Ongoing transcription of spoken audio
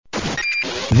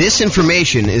This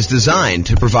information is designed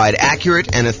to provide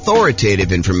accurate and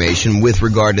authoritative information with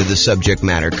regard to the subject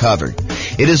matter covered.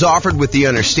 It is offered with the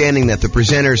understanding that the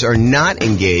presenters are not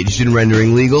engaged in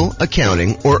rendering legal,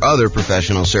 accounting, or other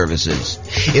professional services.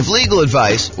 If legal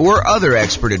advice or other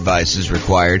expert advice is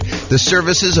required, the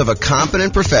services of a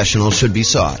competent professional should be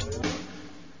sought.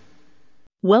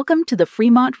 Welcome to the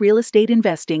Fremont Real Estate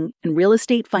Investing and Real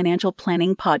Estate Financial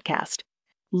Planning Podcast.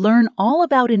 Learn all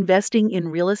about investing in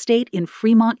real estate in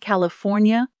Fremont,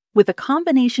 California, with a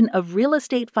combination of real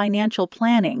estate financial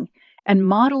planning and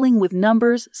modeling with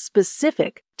numbers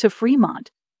specific to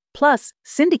Fremont, plus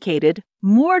syndicated,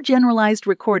 more generalized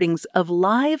recordings of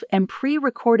live and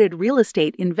pre-recorded real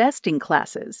estate investing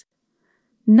classes.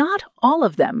 Not all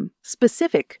of them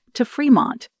specific to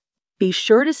Fremont. Be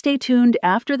sure to stay tuned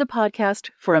after the podcast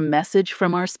for a message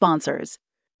from our sponsors.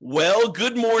 Well,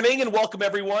 good morning and welcome,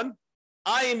 everyone.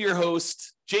 I am your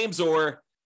host, James Orr,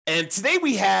 and today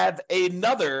we have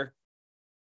another,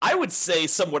 I would say,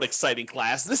 somewhat exciting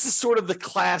class. This is sort of the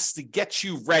class to get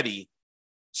you ready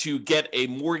to get a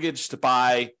mortgage to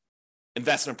buy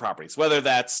investment properties, whether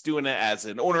that's doing it as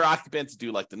an owner-occupant to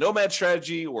do like the nomad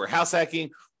strategy or house hacking,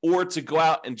 or to go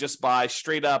out and just buy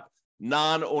straight up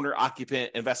non-owner occupant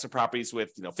investment properties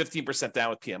with 15% down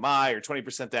with PMI, or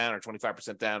 20% down, or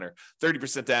 25% down, or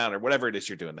 30% down, or whatever it is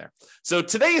you're doing there. So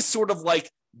today is sort of like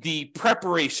the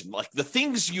preparation, like the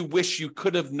things you wish you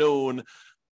could have known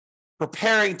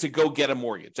preparing to go get a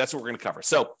mortgage. That's what we're going to cover.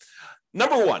 So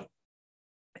number one,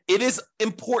 it is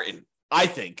important, I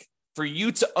think, for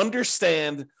you to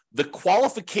understand the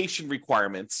qualification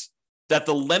requirements that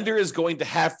the lender is going to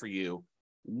have for you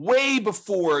way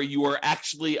before you are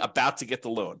actually about to get the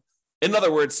loan. In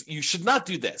other words, you should not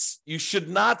do this. You should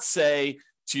not say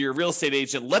to your real estate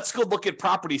agent, let's go look at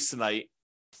properties tonight,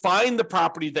 find the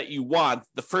property that you want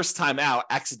the first time out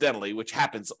accidentally, which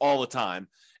happens all the time,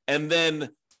 and then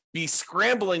be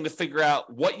scrambling to figure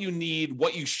out what you need,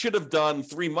 what you should have done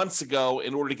 3 months ago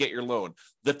in order to get your loan.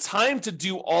 The time to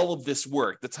do all of this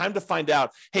work, the time to find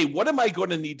out, hey, what am I going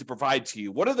to need to provide to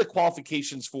you? What are the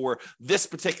qualifications for this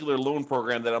particular loan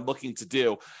program that I'm looking to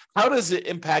do? How does it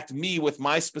impact me with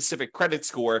my specific credit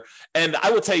score? And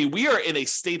I will tell you, we are in a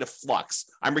state of flux.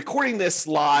 I'm recording this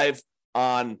live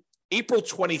on April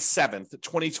 27th,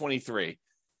 2023.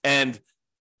 And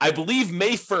I believe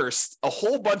May 1st, a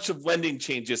whole bunch of lending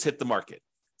changes hit the market.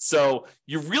 So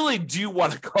you really do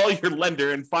want to call your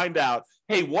lender and find out,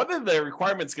 hey, what are the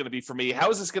requirements going to be for me? How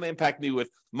is this going to impact me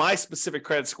with my specific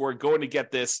credit score going to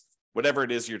get this, whatever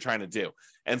it is you're trying to do?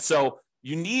 And so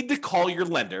you need to call your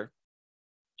lender.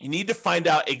 You need to find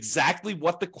out exactly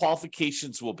what the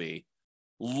qualifications will be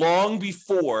long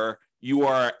before you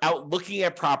are out looking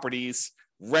at properties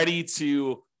ready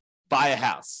to buy a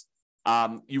house.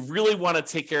 You really want to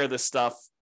take care of this stuff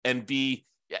and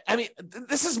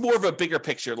this is more of a bigger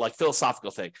picture, like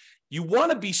philosophical thing. You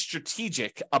want to be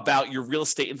strategic about your real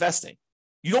estate investing.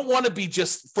 You don't want to be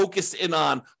just focused in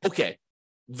on, okay,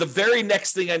 the very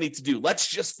next thing I need to do, let's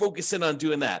just focus in on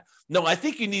doing that. No, I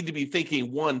think you need to be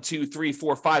thinking 1, 2, 3,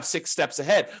 4, 5, 6 steps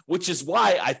ahead, which is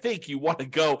why I think you want to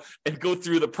go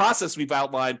through the process we've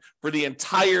outlined for the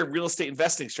entire real estate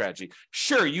investing strategy.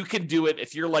 Sure, you can do it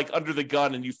if you're like under the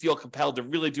gun and you feel compelled to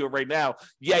really do it right now.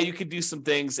 Yeah, you can do some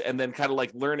things and then kind of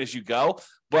like learn as you go.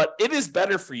 But it is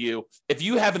better for you if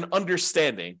you have an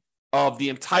understanding of the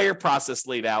entire process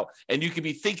laid out and you can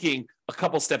be thinking a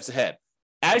couple steps ahead.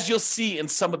 As you'll see in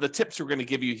some of the tips we're going to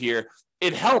give you here,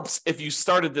 it helps if you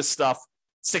started this stuff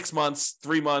 6 months,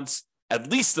 3 months, at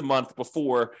least a month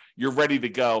before you're ready to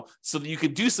go, so that you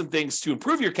can do some things to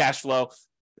improve your cash flow,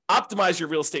 optimize your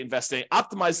real estate investing,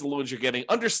 optimize the loans you're getting,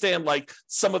 understand like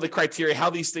some of the criteria, how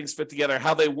these things fit together,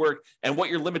 how they work, and what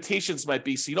your limitations might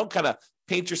be, so you don't kind of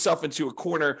paint yourself into a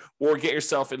corner or get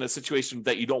yourself in a situation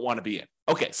that you don't want to be in.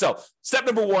 Okay, so step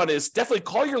number one is definitely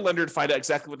call your lender to find out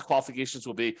exactly what the qualifications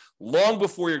will be long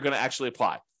before you're going to actually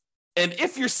apply. And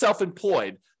if you're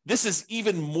self-employed, this is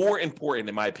even more important,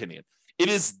 in my opinion. It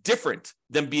is different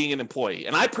than being an employee.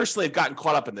 And I personally have gotten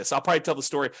caught up in this. I'll probably tell the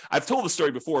story. I've told the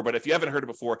story before, but if you haven't heard it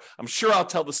before, I'm sure I'll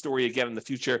tell the story again in the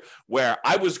future, where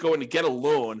I was going to get a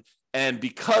loan. And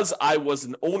because I was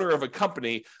an owner of a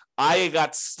company, I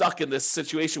got stuck in this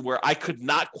situation where I could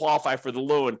not qualify for the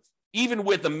loan, even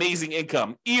with amazing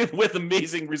income, even with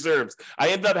amazing reserves. I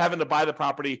ended up having to buy the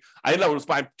property. I ended up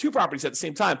buying 2 properties at the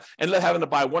same time, and ended up having to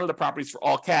buy one of the properties for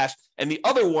all cash. And the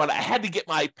other one, I had to get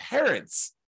my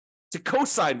parents to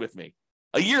co-sign with me.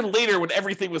 A year later, when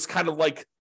everything was kind of like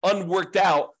unworked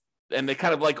out and they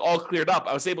kind of like all cleared up,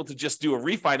 I was able to just do a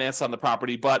refinance on the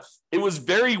property. But it was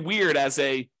very weird as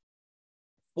a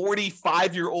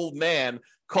 45-year-old man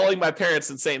calling my parents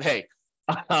and saying, hey,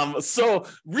 So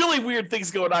really weird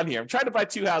things going on here. I'm trying to buy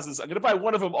 2 houses. I'm going to buy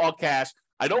one of them all cash.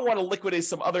 I don't want to liquidate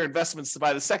some other investments to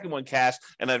buy the second one cash,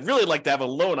 and I'd really like to have a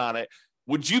loan on it.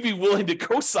 Would you be willing to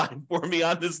co-sign for me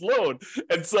on this loan?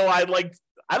 And so I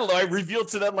revealed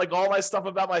to them like all my stuff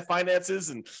about my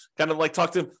finances and kind of like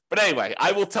talk to them. But anyway,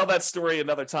 I will tell that story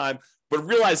another time. But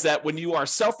realize that when you are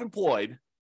self-employed,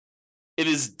 it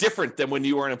is different than when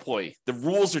you are an employee. The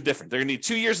rules are different. They're going to need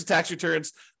 2 years of tax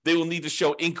returns. They will need to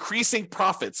show increasing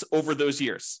profits over those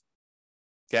years.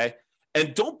 Okay.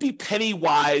 And don't be penny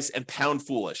wise and pound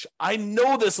foolish. I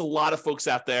know there's a lot of folks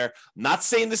out there, I'm not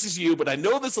saying this is you, but I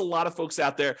know there's a lot of folks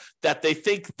out there that they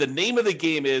think the name of the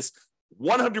game is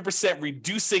 100%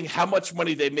 reducing how much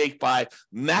money they make by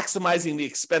maximizing the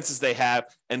expenses they have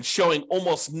and showing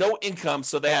almost no income,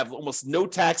 so they have almost no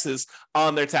taxes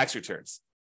on their tax returns.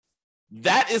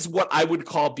 That is what I would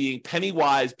call being penny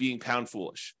wise, being pound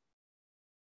foolish.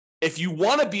 If you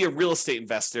want to be a real estate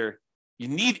investor, you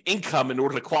need income in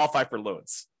order to qualify for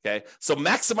loans, okay? So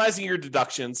maximizing your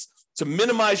deductions to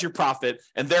minimize your profit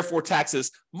and therefore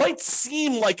taxes might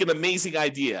seem like an amazing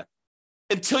idea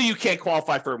until you can't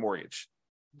qualify for a mortgage.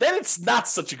 Then it's not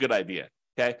such a good idea,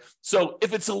 okay? So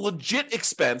if it's a legit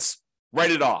expense,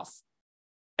 write it off.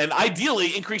 And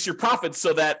ideally, increase your profits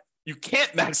so that you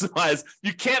can't maximize,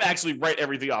 you can't actually write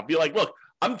everything off. Be like, look,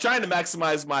 I'm trying to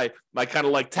maximize my kind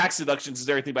of like tax deductions and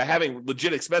everything by having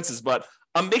legit expenses, but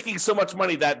I'm making so much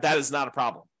money that that is not a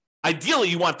problem. Ideally,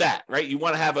 you want that, right? You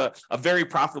want to have a very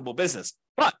profitable business,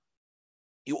 but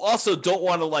you also don't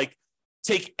want to like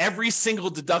take every single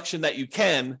deduction that you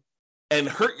can and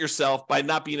hurt yourself by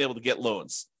not being able to get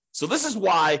loans. So this is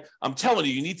why I'm telling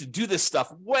you, you need to do this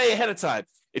stuff way ahead of time.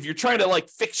 If you're trying to like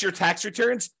fix your tax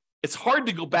returns, it's hard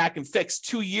to go back and fix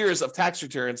 2 years of tax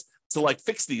returns to like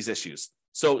fix these issues.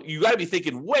 So you got to be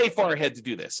thinking way far ahead to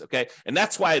do this, okay? And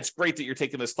that's why it's great that you're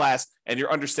taking this class and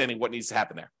you're understanding what needs to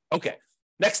happen there. Okay,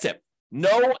 next tip,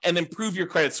 know and improve your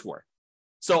credit score.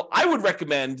 So I would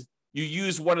recommend you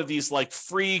use one of these like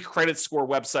free credit score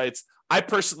websites. I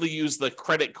personally use the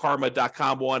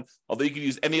creditkarma.com one, although you can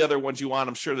use any other ones you want.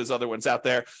 I'm sure there's other ones out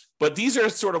there. But these are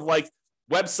sort of like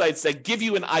websites that give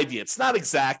you an idea. It's not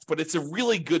exact, but it's a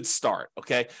really good start,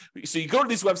 okay? So you go to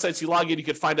these websites, you log in, you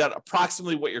can find out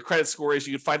approximately what your credit score is.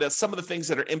 You can find out some of the things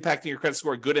that are impacting your credit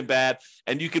score, good and bad,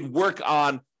 and you can work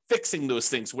on fixing those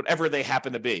things, whatever they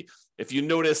happen to be. If you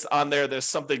notice on there's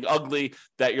something ugly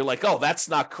that you're like, oh, that's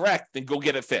not correct, then go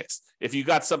get it fixed. If you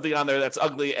got something on there that's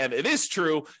ugly and it is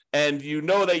true, and you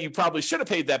know that you probably should have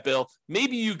paid that bill,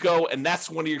 maybe you go and that's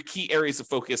one of your key areas of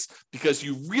focus because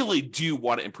you really do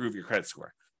want to improve your credit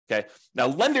score. Okay. Now,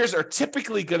 lenders are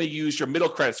typically going to use your middle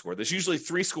credit score. There's usually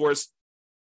 3 scores.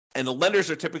 And the lenders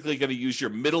are typically going to use your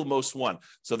middlemost one.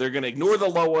 So they're going to ignore the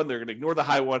low one, they're going to ignore the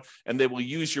high one, and they will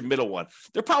use your middle one.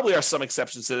 There probably are some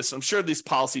exceptions to this. I'm sure these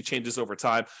policy changes over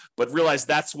time, but realize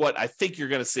that's what I think you're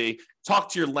going to see. Talk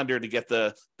to your lender to get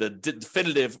the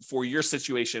definitive for your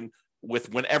situation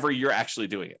with whenever you're actually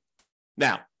doing it.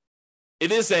 Now,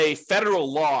 it is a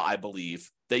federal law, I believe,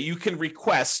 that you can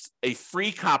request a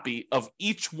free copy of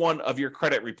each one of your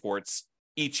credit reports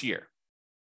each year.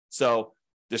 So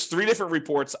there's 3 different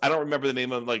reports. I don't remember the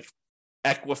name of them, like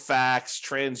Equifax,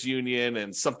 TransUnion,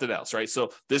 and something else, right?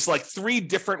 So there's like 3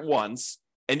 different ones,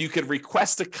 and you can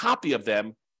request a copy of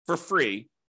them for free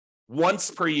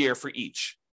once per year for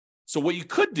each. So what you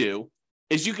could do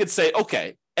is you could say,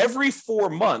 okay, every 4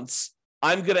 months,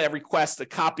 I'm going to request a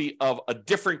copy of a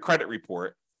different credit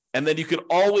report, and then you can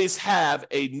always have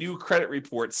a new credit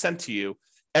report sent to you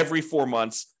every 4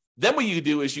 months. Then what you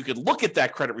do is you could look at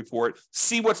that credit report,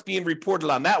 see what's being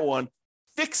reported on that one,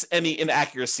 fix any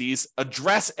inaccuracies,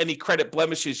 address any credit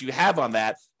blemishes you have on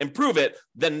that, improve it.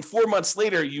 Then 4 months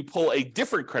later, you pull a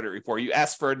different credit report. You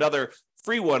ask for another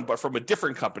free one, but from a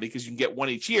different company because you can get one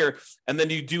each year. And then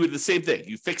you do the same thing.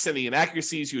 You fix any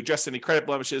inaccuracies, you address any credit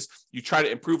blemishes, you try to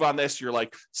improve on this. You're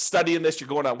like studying this, you're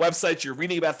going on websites, you're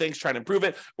reading about things, trying to improve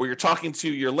it, or you're talking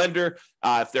to your lender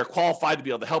if they're qualified to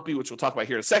be able to help you, which we'll talk about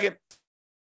here in a second.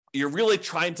 You're really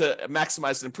trying to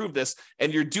maximize and improve this,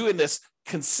 and you're doing this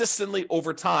consistently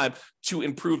over time to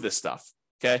improve this stuff,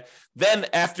 okay? Then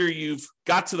after you've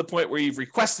got to the point where you've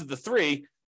requested the 3,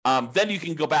 then you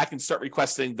can go back and start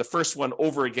requesting the first one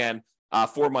over again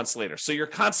 4 months later. So you're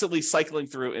constantly cycling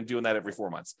through and doing that every 4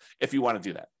 months if you want to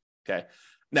do that, okay?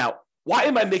 Now, why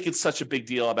am I making such a big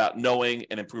deal about knowing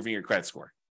and improving your credit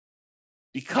score?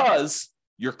 Because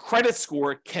your credit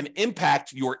score can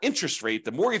impact your interest rate,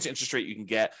 the mortgage interest rate you can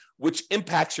get, which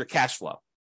impacts your cash flow.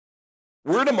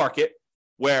 We're in a market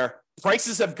where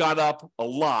prices have gone up a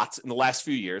lot in the last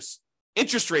few years.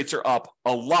 Interest rates are up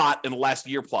a lot in the last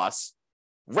year plus.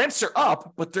 Rents are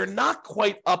up, but they're not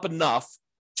quite up enough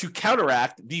to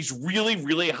counteract these really,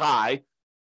 really high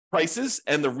prices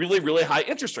and the really, really high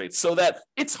interest rates, so that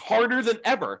it's harder than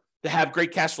ever to have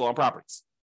great cash flow on properties.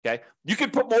 Okay. You can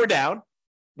put more down,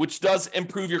 which does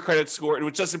improve your credit score, and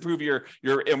which does improve your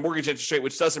mortgage interest rate,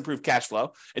 which does improve cash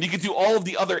flow. And you can do all of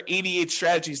the other 88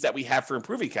 strategies that we have for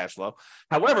improving cash flow.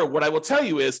 However, what I will tell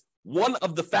you is one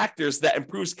of the factors that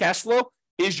improves cash flow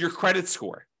is your credit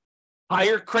score.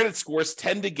 Higher credit scores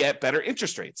tend to get better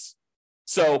interest rates.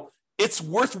 So it's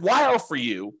worthwhile for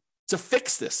you to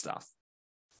fix this stuff,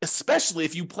 especially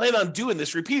if you plan on doing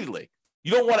this repeatedly.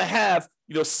 You don't want to have,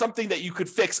 something that you could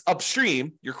fix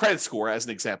upstream, your credit score as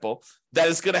an example, that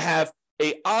is going to have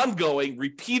an ongoing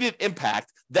repeated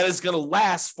impact that is going to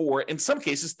last for, in some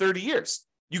cases, 30 years.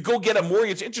 You go get a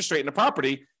mortgage interest rate in a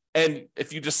property, and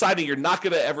if you decide that you're not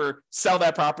going to ever sell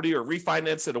that property or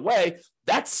refinance it away,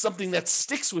 that's something that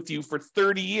sticks with you for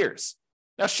 30 years.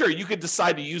 Now, sure, you could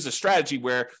decide to use a strategy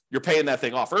where you're paying that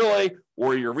thing off early,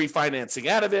 or you're refinancing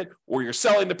out of it, or you're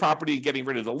selling the property and getting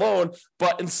rid of the loan.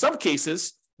 But in some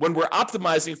cases, when we're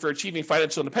optimizing for achieving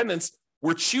financial independence,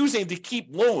 we're choosing to keep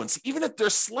loans, even if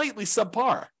they're slightly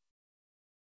subpar.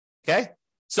 Okay?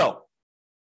 So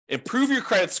improve your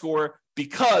credit score,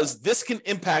 because this can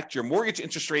impact your mortgage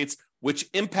interest rates, which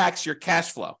impacts your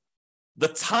cash flow. The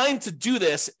time to do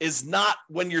this is not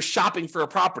when you're shopping for a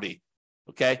property.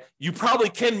 Okay, you probably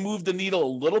can move the needle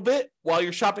a little bit while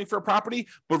you're shopping for a property,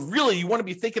 but really you want to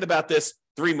be thinking about this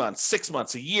 3 months, 6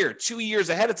 months, a year, 2 years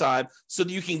ahead of time, so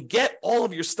that you can get all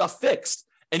of your stuff fixed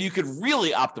and you can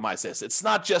really optimize this. It's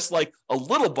not just like a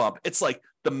little bump, it's like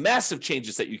the massive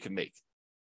changes that you can make.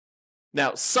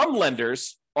 Now, some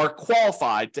lenders are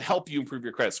qualified to help you improve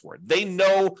your credit score. They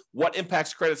know what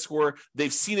impacts credit score.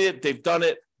 They've seen it, they've done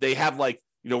it. They have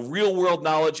real world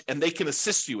knowledge, and they can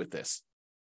assist you with this.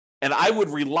 And I would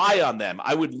rely on them.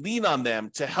 I would lean on them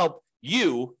to help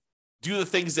you do the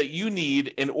things that you need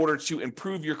in order to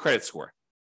improve your credit score.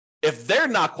 If they're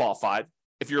not qualified,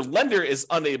 if your lender is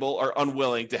unable or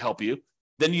unwilling to help you,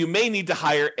 then you may need to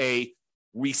hire a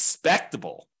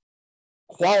respectable,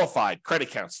 qualified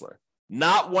credit counselor,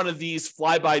 not one of these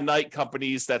fly-by-night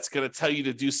companies that's going to tell you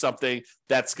to do something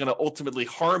that's going to ultimately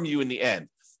harm you in the end.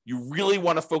 You really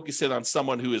want to focus in on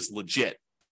someone who is legit.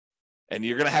 And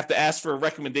you're going to have to ask for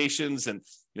recommendations and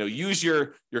use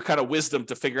your kind of wisdom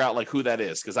to figure out who that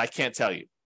is, because I can't tell you.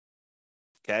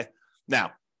 Okay?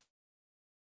 Now,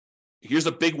 here's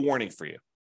a big warning for you.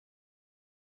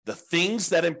 The things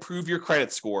that improve your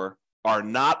credit score are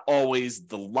not always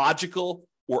the logical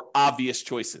or obvious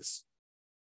choices.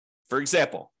 For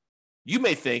example, you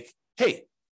may think, hey,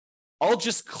 I'll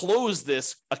just close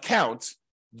this account.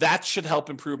 That should help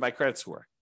improve my credit score.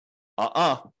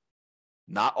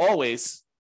 Not always.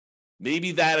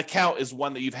 Maybe that account is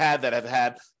one that you've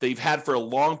had for a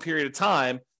long period of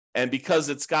time, and because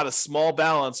it's got a small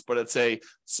balance, but it's a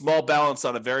small balance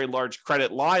on a very large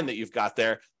credit line that you've got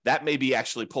there, that may be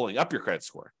actually pulling up your credit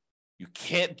score. You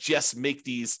can't just make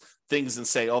these things and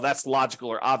say, oh, that's logical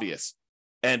or obvious.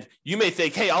 And you may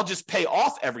think, hey, I'll just pay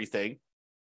off everything.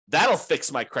 That'll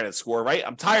fix my credit score, right?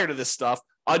 I'm tired of this stuff.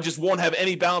 I just won't have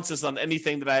any balances on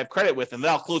anything that I have credit with, and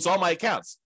then I'll close all my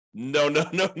accounts. No.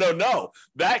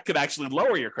 That could actually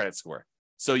lower your credit score.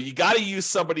 So you got to use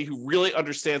somebody who really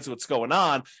understands what's going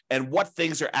on and what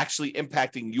things are actually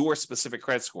impacting your specific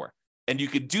credit score. And you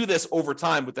could do this over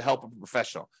time with the help of a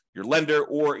professional, your lender,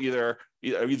 or either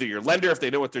your lender if they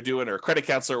know what they're doing, or a credit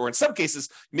counselor, or in some cases,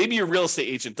 maybe your real estate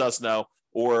agent does know,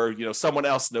 or someone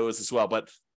else knows as well. But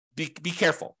be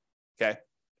careful. Okay.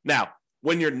 Now,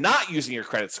 when you're not using your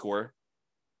credit score,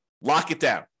 lock it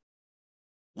down.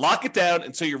 Lock it down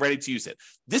until you're ready to use it.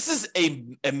 This is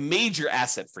a major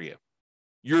asset for you.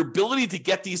 Your ability to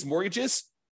get these mortgages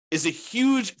is a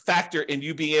huge factor in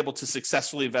you being able to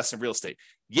successfully invest in real estate.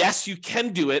 Yes, you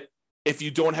can do it if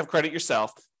you don't have credit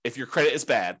yourself, if your credit is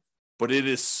bad, but it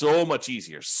is so much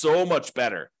easier, so much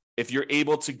better if you're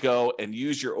able to go and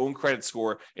use your own credit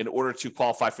score in order to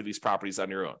qualify for these properties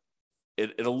on your own.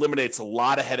 It eliminates a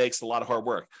lot of headaches, a lot of hard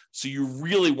work. So you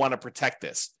really want to protect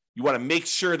this. You want to make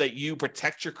sure that you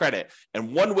protect your credit.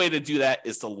 And one way to do that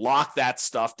is to lock that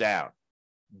stuff down.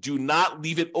 Do not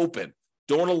leave it open.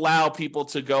 Don't allow people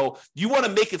to go. You want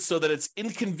to make it so that it's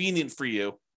inconvenient for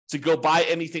you to go buy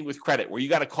anything with credit, where you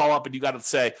got to call up and you got to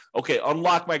say, okay,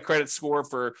 unlock my credit score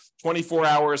for 24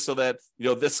 hours so that,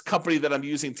 this company that I'm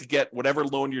using to get whatever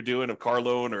loan you're doing, a car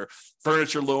loan or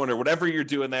furniture loan or whatever you're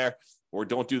doing there, or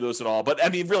don't do those at all. But I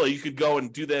mean, really, you could go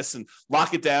and do this and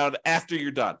lock it down after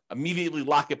you're done. Immediately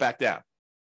lock it back down.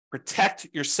 Protect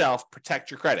yourself,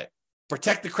 protect your credit.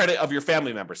 Protect the credit of your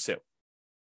family members too.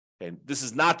 And this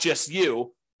is not just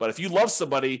you. But if you love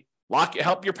somebody,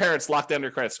 help your parents lock down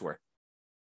their credit score,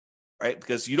 right?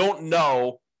 Because you don't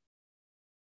know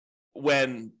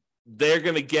when they're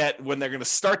going to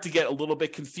start to get a little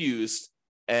bit confused,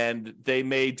 and they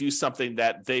may do something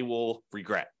that they will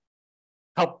regret.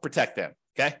 Help protect them,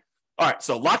 okay? All right,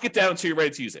 so lock it down until you're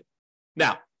ready to use it.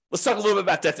 Now, let's talk a little bit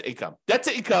about debt to income. Debt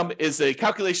to income is a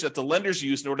calculation that the lenders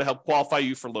use in order to help qualify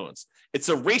you for loans. It's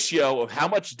a ratio of how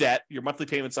much debt, your monthly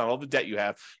payments on all the debt you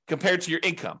have, compared to your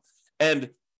income. And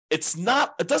it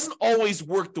doesn't always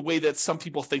work the way that some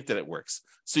people think that it works.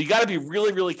 So you got to be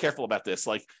really, really careful about this.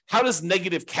 Like, how does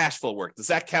negative cash flow work? Does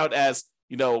that count as,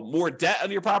 more debt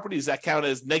on your property? Does that count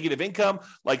as negative income?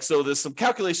 So there's some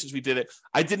calculations we did it.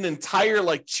 I did an entire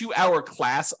 2-hour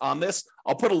class on this.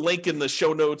 I'll put a link in the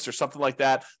show notes or something like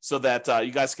that so that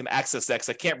you guys can access that, because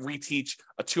I can't reteach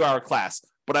a 2-hour class.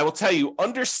 But I will tell you,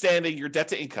 understanding your debt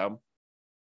to income,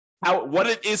 what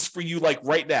it is for you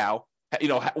right now,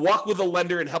 walk with a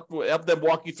lender and help them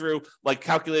walk you through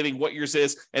calculating what yours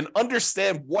is and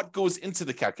understand what goes into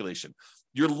the calculation.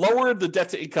 Your lower the debt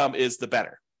to income is, the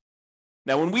better.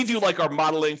 Now, when we do our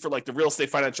modeling for the real estate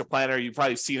financial planner, you've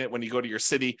probably seen it when you go to your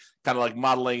city, kind of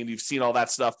modeling, and you've seen all that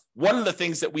stuff. One of the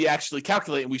things that we actually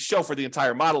calculate and we show for the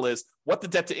entire model is what the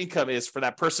debt to income is for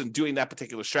that person doing that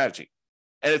particular strategy.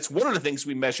 And it's one of the things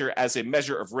we measure as a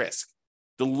measure of risk.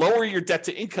 The lower your debt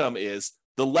to income is,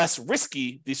 the less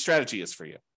risky the strategy is for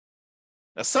you.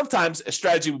 Now, sometimes a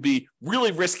strategy would be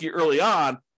really risky early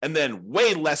on and then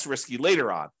way less risky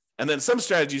later on. And then some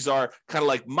strategies are kind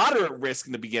of moderate risk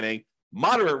in the beginning,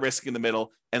 moderate risk in the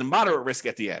middle, and moderate risk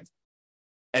at the end.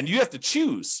 And you have to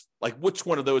choose which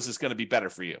one of those is going to be better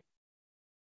for you.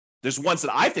 There's ones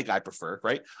that I think I prefer,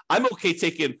 right? I'm okay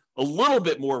taking a little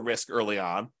bit more risk early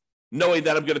on, knowing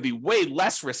that I'm going to be way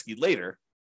less risky later.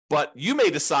 But you may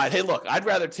decide, hey, look, I'd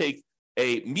rather take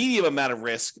a medium amount of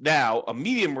risk now, a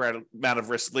medium amount of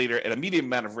risk later, and a medium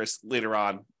amount of risk later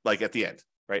on, at the end,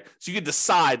 right? So you can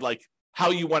decide how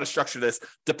you want to structure this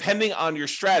depending on your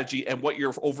strategy and what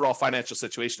your overall financial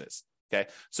situation is, okay?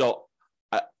 So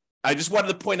I just wanted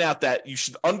to point out that you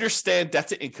should understand debt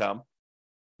to income,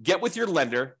 get with your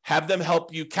lender, have them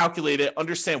help you calculate it,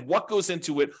 understand what goes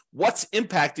into it, what's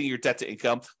impacting your debt to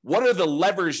income, what are the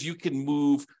levers you can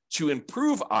move to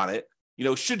improve on it.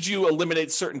 Should you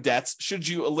eliminate certain debts? Should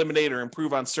you eliminate or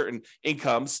improve on certain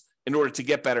incomes in order to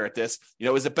get better at this?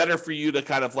 Is it better for you to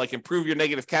kind of improve your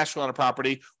negative cash flow on a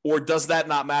property, or does that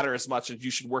not matter as much and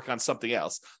you should work on something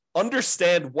else?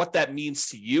 Understand what that means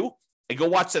to you and go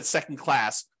watch that second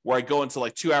class where I go into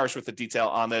 2 hours worth of detail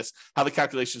on this, how the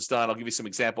calculation is done. I'll give you some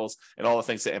examples and all the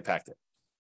things that impact it.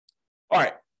 All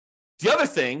right. The other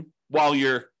thing, while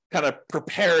you're kind of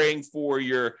preparing for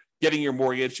getting your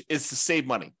mortgage, is to save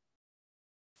money.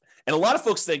 And a lot of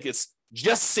folks think it's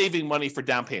just saving money for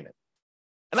down payment.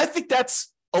 And I think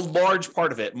that's a large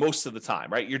part of it most of the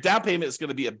time, right? Your down payment is going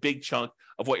to be a big chunk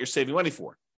of what you're saving money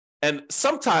for. And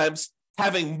sometimes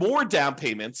having more down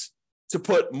payments to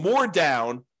put more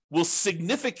down will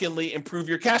significantly improve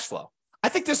your cash flow. I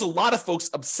think there's a lot of folks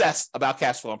obsessed about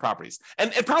cash flow on properties,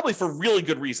 and probably for really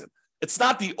good reason. It's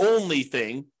not the only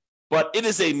thing, but it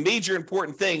is a major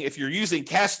important thing if you're using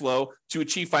cash flow to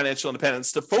achieve financial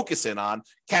independence, to focus in on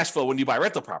cash flow when you buy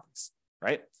rental properties,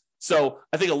 right? So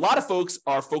I think a lot of folks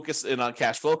are focused in on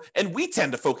cash flow, and we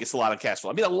tend to focus a lot on cash flow.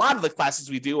 I mean, a lot of the classes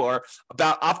we do are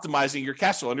about optimizing your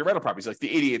cash flow on your rental properties, like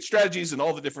the 88 strategies and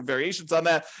all the different variations on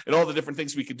that and all the different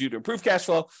things we can do to improve cash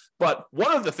flow. But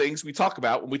one of the things we talk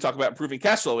about when we talk about improving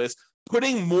cash flow is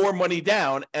putting more money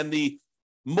down and the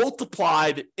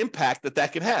multiplied impact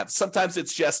that can have. Sometimes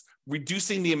it's just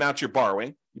reducing the amount you're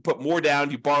borrowing. You put more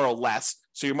down, you borrow less,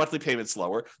 so your monthly payment's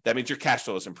lower. That means your cash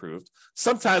flow is improved.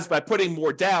 Sometimes by putting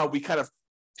more down, we kind of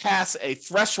pass a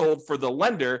threshold for the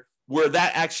lender where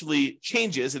that actually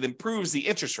changes and improves the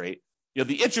interest rate.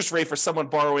 The interest rate for someone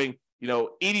borrowing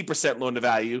 80% loan to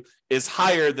value is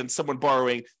higher than someone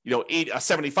borrowing,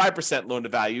 75% loan to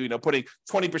value, putting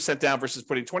 20% down versus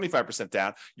putting 25%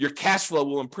 down. Your cash flow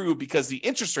will improve because the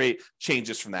interest rate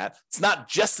changes from that. It's not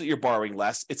just that you're borrowing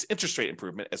less, it's interest rate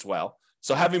improvement as well.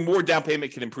 So having more down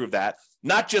payment can improve that.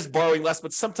 Not just borrowing less,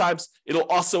 but sometimes it'll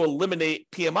also eliminate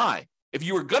PMI. If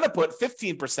you were going to put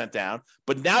 15% down,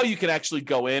 but now you can actually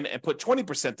go in and put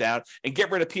 20% down and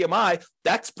get rid of PMI,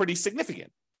 that's pretty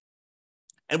significant.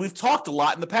 And we've talked a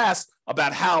lot in the past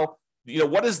about how,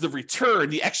 what is the return,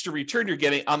 the extra return you're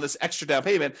getting on this extra down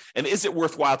payment, and is it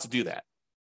worthwhile to do that?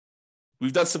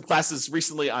 We've done some classes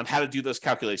recently on how to do those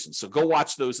calculations, so go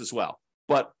watch those as well.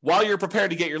 But while you're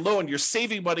preparing to get your loan, you're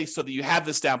saving money so that you have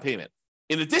this down payment.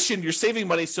 In addition, you're saving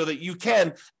money so that you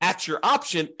can, at your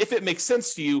option, if it makes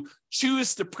sense to you,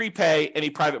 choose to prepay any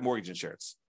private mortgage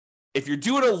insurance. If you're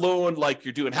doing a loan like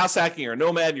you're doing house hacking or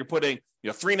Nomad, and you're putting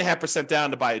 3.5%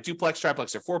 down to buy a duplex,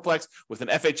 triplex, or fourplex with an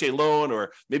FHA loan,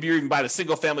 or maybe you're even buying a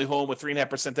single family home with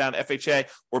 3.5% down FHA,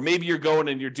 or maybe you're going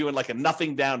and you're doing like a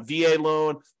nothing down VA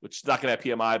loan, which is not going to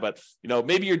have PMI, but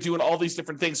maybe you're doing all these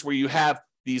different things where you have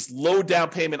these low down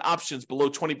payment options below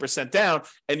 20% down,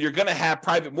 and you're going to have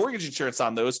private mortgage insurance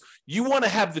on those. You want to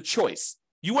have the choice.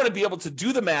 You want to be able to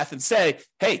do the math and say,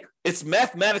 hey, it's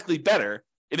mathematically better.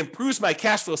 It improves my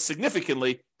cash flow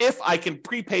significantly if I can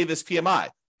prepay this PMI.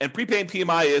 And prepaying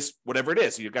PMI is whatever it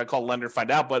is. You've got to call a lender and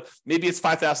find out, but maybe it's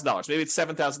 $5,000, maybe it's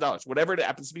 $7,000, whatever it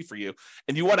happens to be for you.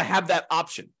 And you want to have that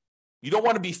option. You don't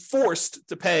want to be forced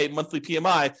to pay monthly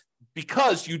PMI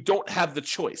because you don't have the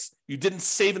choice. You didn't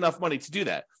save enough money to do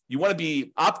that. You want to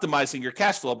be optimizing your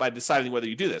cash flow by deciding whether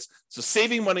you do this. So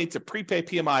saving money to prepay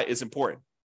PMI is important.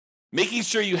 Making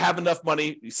sure you have enough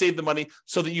money, you save the money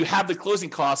so that you have the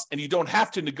closing costs and you don't have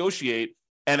to negotiate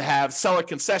and have seller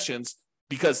concessions,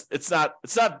 because it's not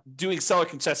doing seller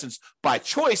concessions by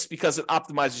choice because it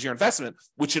optimizes your investment,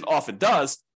 which it often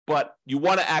does. But you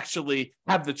want to actually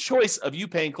have the choice of you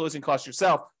paying closing costs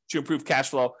yourself to improve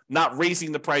cash flow, not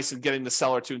raising the price and getting the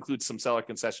seller to include some seller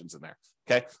concessions in there.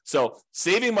 Okay, so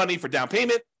saving money for down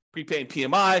payment, prepaying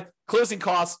PMI, closing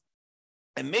costs,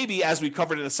 and maybe, as we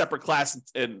covered in a separate class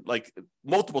and like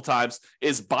multiple times,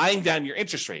 is buying down your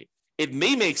interest rate. It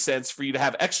may make sense for you to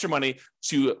have extra money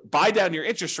to buy down your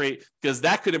interest rate because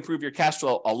that could improve your cash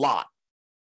flow a lot.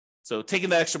 So taking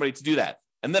that extra money to do that.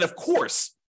 And then, of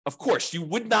course, you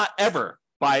would not ever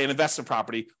buy an investment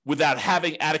property without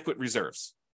having adequate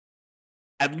reserves.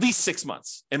 At least 6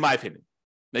 months, in my opinion.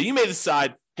 Now, you may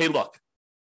decide, hey, look,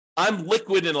 I'm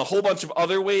liquid in a whole bunch of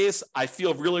other ways. I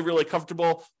feel really, really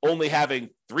comfortable only having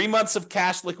 3 months of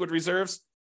cash liquid reserves.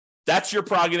 That's your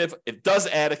prerogative. It does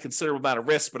add a considerable amount of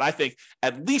risk, but I think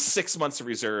at least 6 months of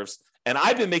reserves. And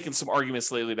I've been making some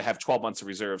arguments lately to have 12 months of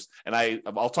reserves. And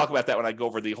I'll talk about that when I go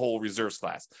over the whole reserves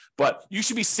class. But you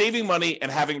should be saving money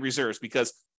and having reserves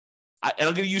because, and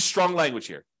I'm going to use strong language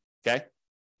here, okay?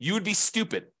 You would be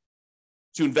stupid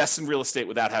to invest in real estate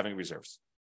without having reserves,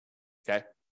 okay?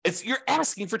 You're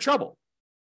asking for trouble.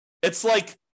 It's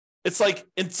like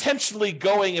intentionally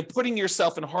going and putting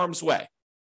yourself in harm's way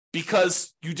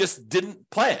because you just didn't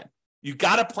plan. You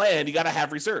got to plan. You got to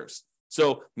have reserves.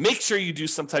 So make sure you do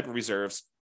some type of reserves,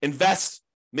 invest,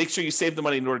 make sure you save the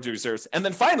money in order to do reserves. And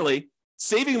then finally,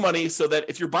 saving money so that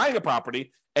if you're buying a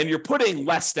property and you're putting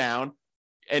less down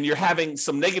and you're having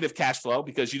some negative cash flow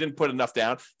because you didn't put enough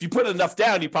down. If you put enough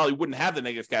down, you probably wouldn't have the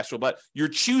negative cash flow, but you're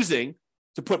choosing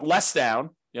to put less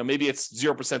down. Maybe it's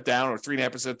 0% down or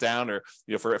 3.5% down, or,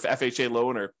 for FHA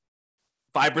loan, or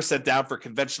 5% down for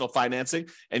conventional financing.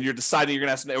 And you're deciding you're going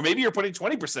to have some, or maybe you're putting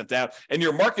 20% down and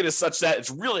your market is such that it's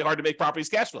really hard to make properties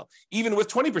cash flow, even with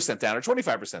 20% down or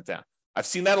 25% down. I've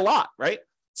seen that a lot, right?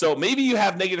 So maybe you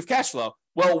have negative cash flow.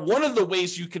 Well, one of the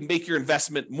ways you can make your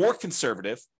investment more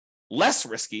conservative, less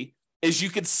risky, is you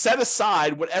can set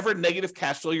aside whatever negative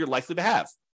cash flow you're likely to have.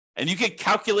 And you can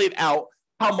calculate out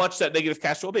how much that negative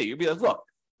cash flow will be. You'll be like, look,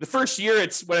 the first year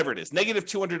it's whatever it is, negative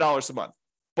 $200 a month.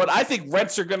 But I think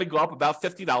rents are going to go up about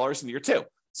 $50 in year two.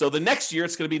 So the next year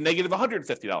it's going to be negative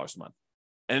 $150 a month.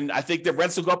 And I think the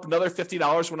rents will go up another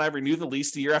 $50 when I renew the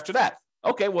lease the year after that.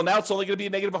 Okay, well now it's only going to be a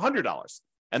negative $100.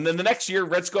 And then the next year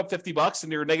rents go up $50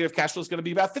 and your negative cash flow is going to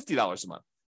be about $50 a month.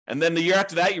 And then the year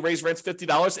after that, you raise rents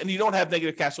 $50 and you don't have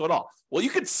negative cash flow at all. Well, you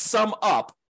could sum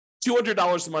up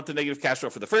 $200 a month in negative cash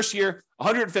flow for the first year,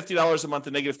 $150 a month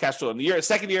in negative cash flow in the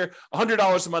second year,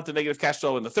 $100 a month in negative cash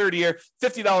flow in the third year,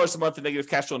 $50 a month in negative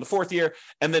cash flow in the fourth year,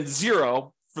 and then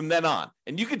zero from then on.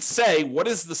 And you could say, what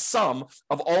is the sum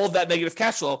of all of that negative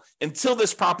cash flow until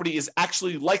this property is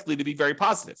actually likely to be very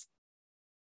positive?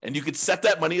 And you could set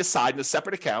that money aside in a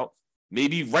separate account,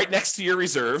 maybe right next to your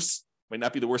reserves, might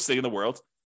not be the worst thing in the world,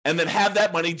 and then have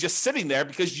that money just sitting there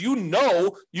because you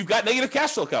know you've got negative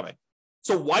cash flow coming.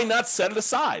 So why not set it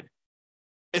aside?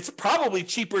 It's probably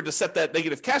cheaper to set that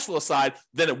negative cash flow aside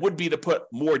than it would be to put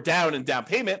more down in down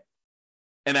payment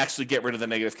and actually get rid of the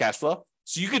negative cash flow.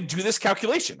 So you could do this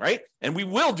calculation, right? And we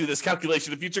will do this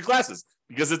calculation in future classes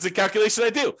because it's a calculation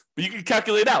I do. But you can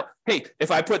calculate out, hey,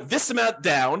 if I put this amount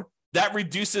down, that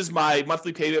reduces my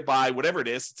monthly payment by whatever it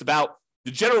is. It's about,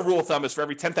 the general rule of thumb is for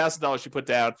every $10,000 you put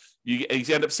down, you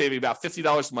end up saving about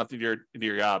 $50 a month in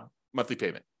your monthly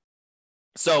payment.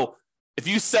 So if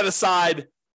you set aside,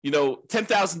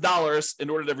 $10,000 in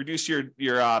order to reduce your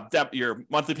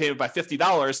monthly payment by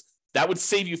 $50, that would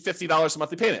save you $50 a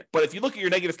monthly payment. But if you look at your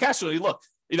negative cash flow,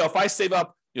 if I save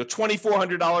up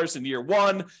 $2,400 in year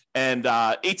one, and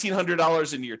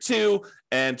 $1,800 in year two,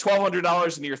 and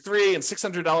 $1,200 in year three, and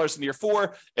 $600 in year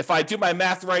four. If I do my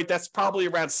math right, that's probably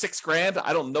around $6,000.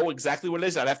 I don't know exactly what it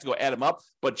is. I'd have to go add them up,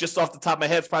 but just off the top of my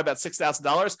head, it's probably about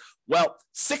 $6,000. Well,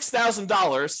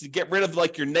 $6,000 to get rid of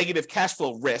like your negative cash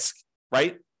flow risk,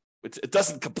 right? It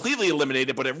doesn't completely eliminate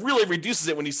it, but it really reduces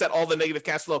it when you set all the negative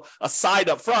cash flow aside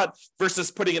up front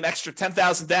versus putting an extra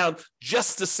 $10,000 down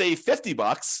just to save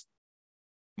 $50.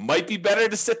 Might be better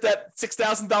to set that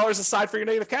 $6,000 aside for your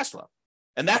negative cash flow.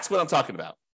 And that's what I'm talking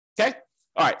about. Okay.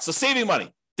 All right. So saving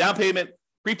money, down payment,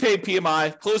 prepaid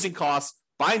PMI, closing costs,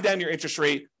 buying down your interest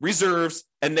rate, reserves,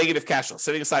 and negative cash flow,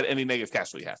 setting aside any negative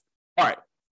cash flow you have. All right.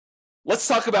 Let's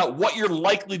talk about what you're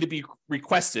likely to be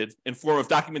requested in form of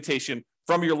documentation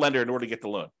from your lender in order to get the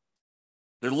loan.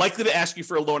 They're likely to ask you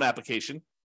for a loan application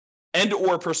and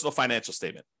or a personal financial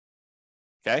statement.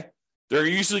 Okay. They're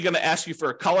usually going to ask you for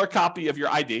a color copy of your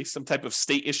ID, some type of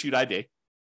state issued ID,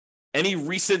 any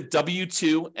recent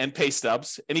W-2 and pay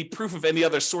stubs, any proof of any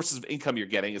other sources of income you're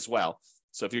getting as well.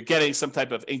 So if you're getting some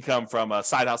type of income from a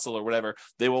side hustle or whatever,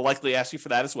 they will likely ask you for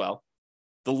that as well.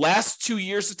 The last 2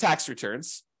 years of tax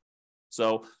returns.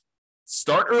 So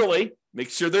start early, make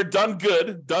sure they're done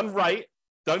good, done right,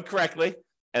 done correctly,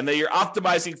 and that you're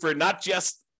optimizing for not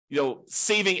just,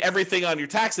 saving everything on your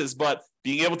taxes, but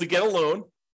being able to get a loan.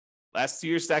 Last 2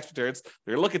 years tax returns,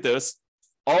 they're gonna look at those.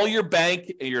 All your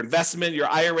bank and your investment, your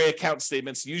IRA account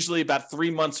statements, usually about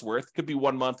 3 months worth. Could be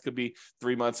 1 month, could be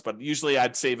 3 months, but usually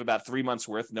I'd save about 3 months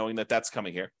worth, knowing that that's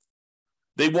coming here.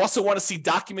 They also want to see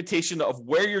documentation of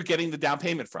where you're getting the down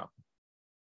payment from.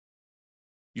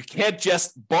 You can't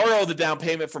just borrow the down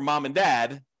payment from mom and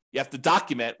dad. You have to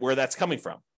document where that's coming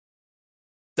from.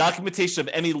 Documentation of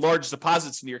any large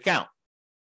deposits in your account.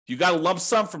 If you got a lump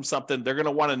sum from something, they're going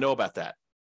to want to know about that.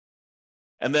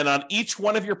 And then on each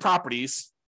one of your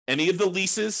properties, any of the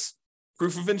leases,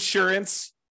 proof of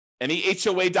insurance, any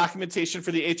HOA documentation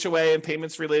for the HOA and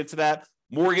payments related to that,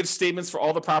 mortgage statements for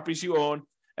all the properties you own.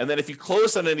 And then if you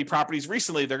closed on any properties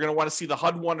recently, they're going to want to see the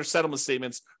HUD-1 or settlement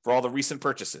statements for all the recent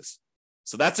purchases.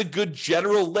 So that's a good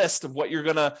general list of what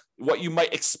you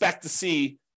might expect to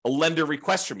see a lender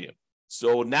request from you.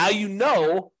 So now you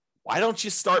know, why don't you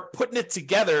start putting it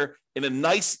together in a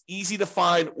nice, easy to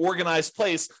find, organized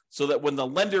place so that when the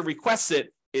lender requests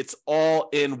it, it's all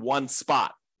in one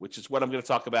spot, which is what I'm going to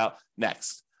talk about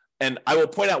next. And I will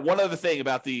point out one other thing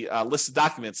about the list of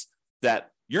documents, that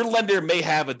your lender may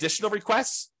have additional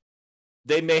requests.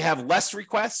 They may have less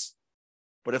requests,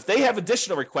 but if they have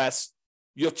additional requests,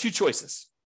 you have two choices.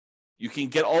 You can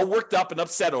get all worked up and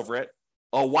upset over it.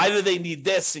 Oh, why do they need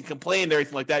this and complain and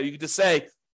everything like that? You can just say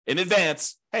in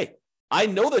advance, hey, I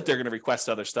know that they're going to request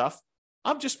other stuff.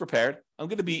 I'm just prepared. I'm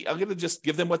going to just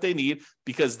give them what they need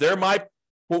because they're my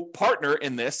partner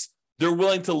in this. They're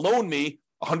willing to loan me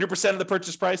 100% of the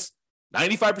purchase price,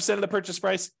 95% of the purchase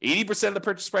price, 80% of the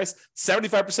purchase price,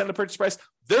 75% of the purchase price.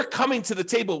 They're coming to the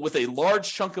table with a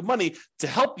large chunk of money to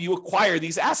help you acquire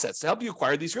these assets, to help you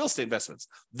acquire these real estate investments.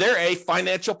 They're a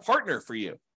financial partner for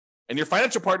you. And your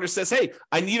financial partner says, hey,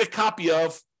 I need a copy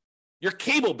of your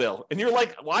cable bill. And you're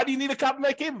like, why do you need a copy of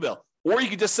my cable bill? Or you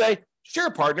could just say, sure,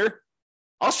 partner,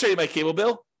 I'll show you my cable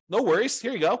bill. No worries.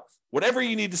 Here you go. Whatever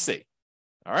you need to see.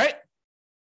 All right.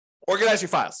 Organize your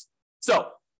files. So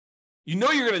you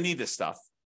know you're going to need this stuff.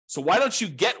 So why don't you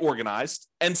get organized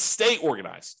and stay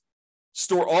organized?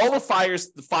 Store all the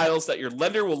files that your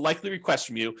lender will likely request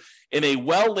from you in a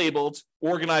well-labeled,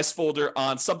 organized folder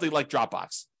on something like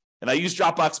Dropbox. And I use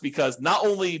Dropbox because not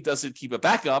only does it keep a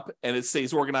backup and it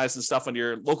stays organized and stuff on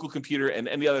your local computer and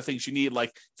any other things you need, like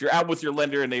if you're out with your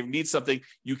lender and they need something,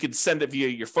 you can send it via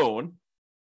your phone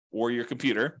or your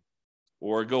computer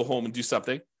or go home and do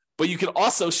something. But you can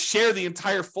also share the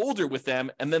entire folder with them,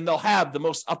 and then they'll have the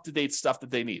most up-to-date stuff that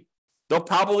they need. They'll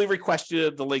probably request you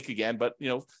the link again, but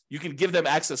you can give them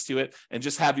access to it and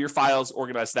just have your files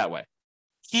organized that way.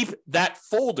 Keep that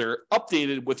folder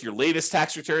updated with your latest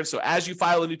tax return. So as you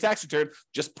file a new tax return,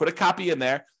 just put a copy in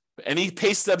there. Any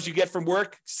pay stubs you get from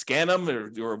work, scan them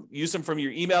or use them from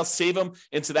your email, save them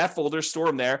into that folder, store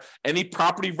them there. Any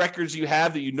property records you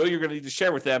have that you're going to need to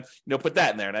share with them, put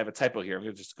that in there. And I have a typo here. I'm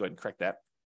going to just go ahead and correct that.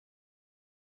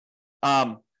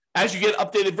 As you get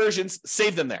updated versions,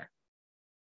 save them there.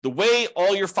 That way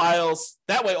all your files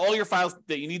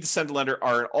that you need to send to lender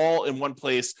are all in one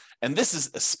place. And this is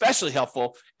especially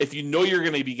helpful if you know you're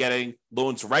going to be getting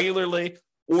loans regularly,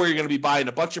 or you're going to be buying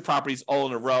a bunch of properties all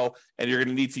in a row, and you're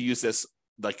going to need to use this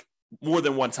like more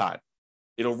than one time.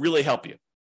 It'll really help you.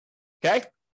 Okay?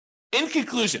 In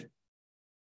conclusion,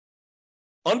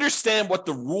 understand what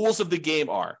the rules of the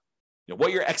game are.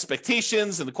 what your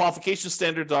expectations and the qualification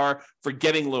standards are for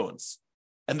getting loans.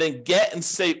 And then get and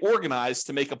stay organized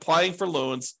to make applying for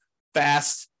loans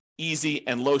fast, easy,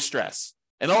 and low stress.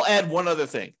 And I'll add one other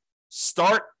thing.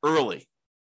 Start early.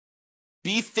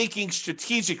 Be thinking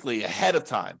strategically ahead of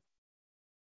time.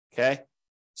 Okay?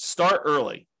 Start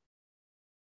early.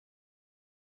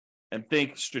 And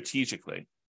think strategically.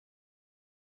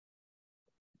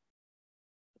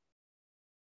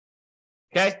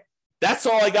 Okay? That's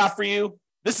all I got for you.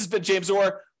 This has been James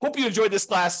Orr. Hope you enjoyed this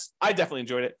class. I definitely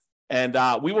enjoyed it. And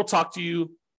we will talk to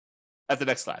you at the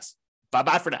next class.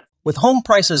 Bye-bye for now. With home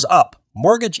prices up,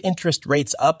 mortgage interest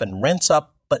rates up, and rents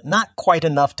up, but not quite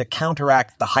enough to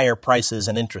counteract the higher prices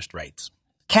and interest rates.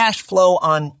 Cash flow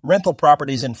on rental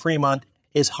properties in Fremont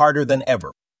is harder than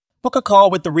ever. Book a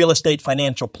call with the Real Estate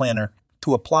Financial Planner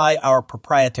to apply our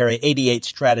proprietary 88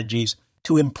 strategies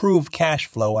to improve cash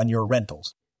flow on your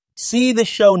rentals. See the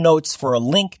show notes for a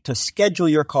link to schedule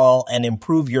your call and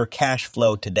improve your cash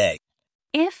flow today.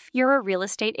 If you're a real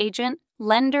estate agent,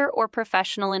 lender, or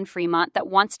professional in Fremont that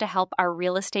wants to help our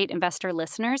real estate investor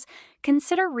listeners,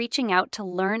 consider reaching out to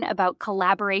learn about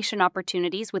collaboration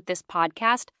opportunities with this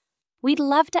podcast. We'd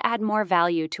love to add more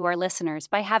value to our listeners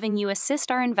by having you assist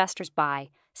our investors buy,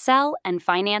 sell, and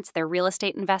finance their real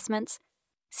estate investments.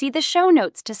 See the show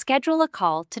notes to schedule a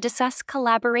call to discuss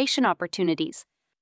collaboration opportunities.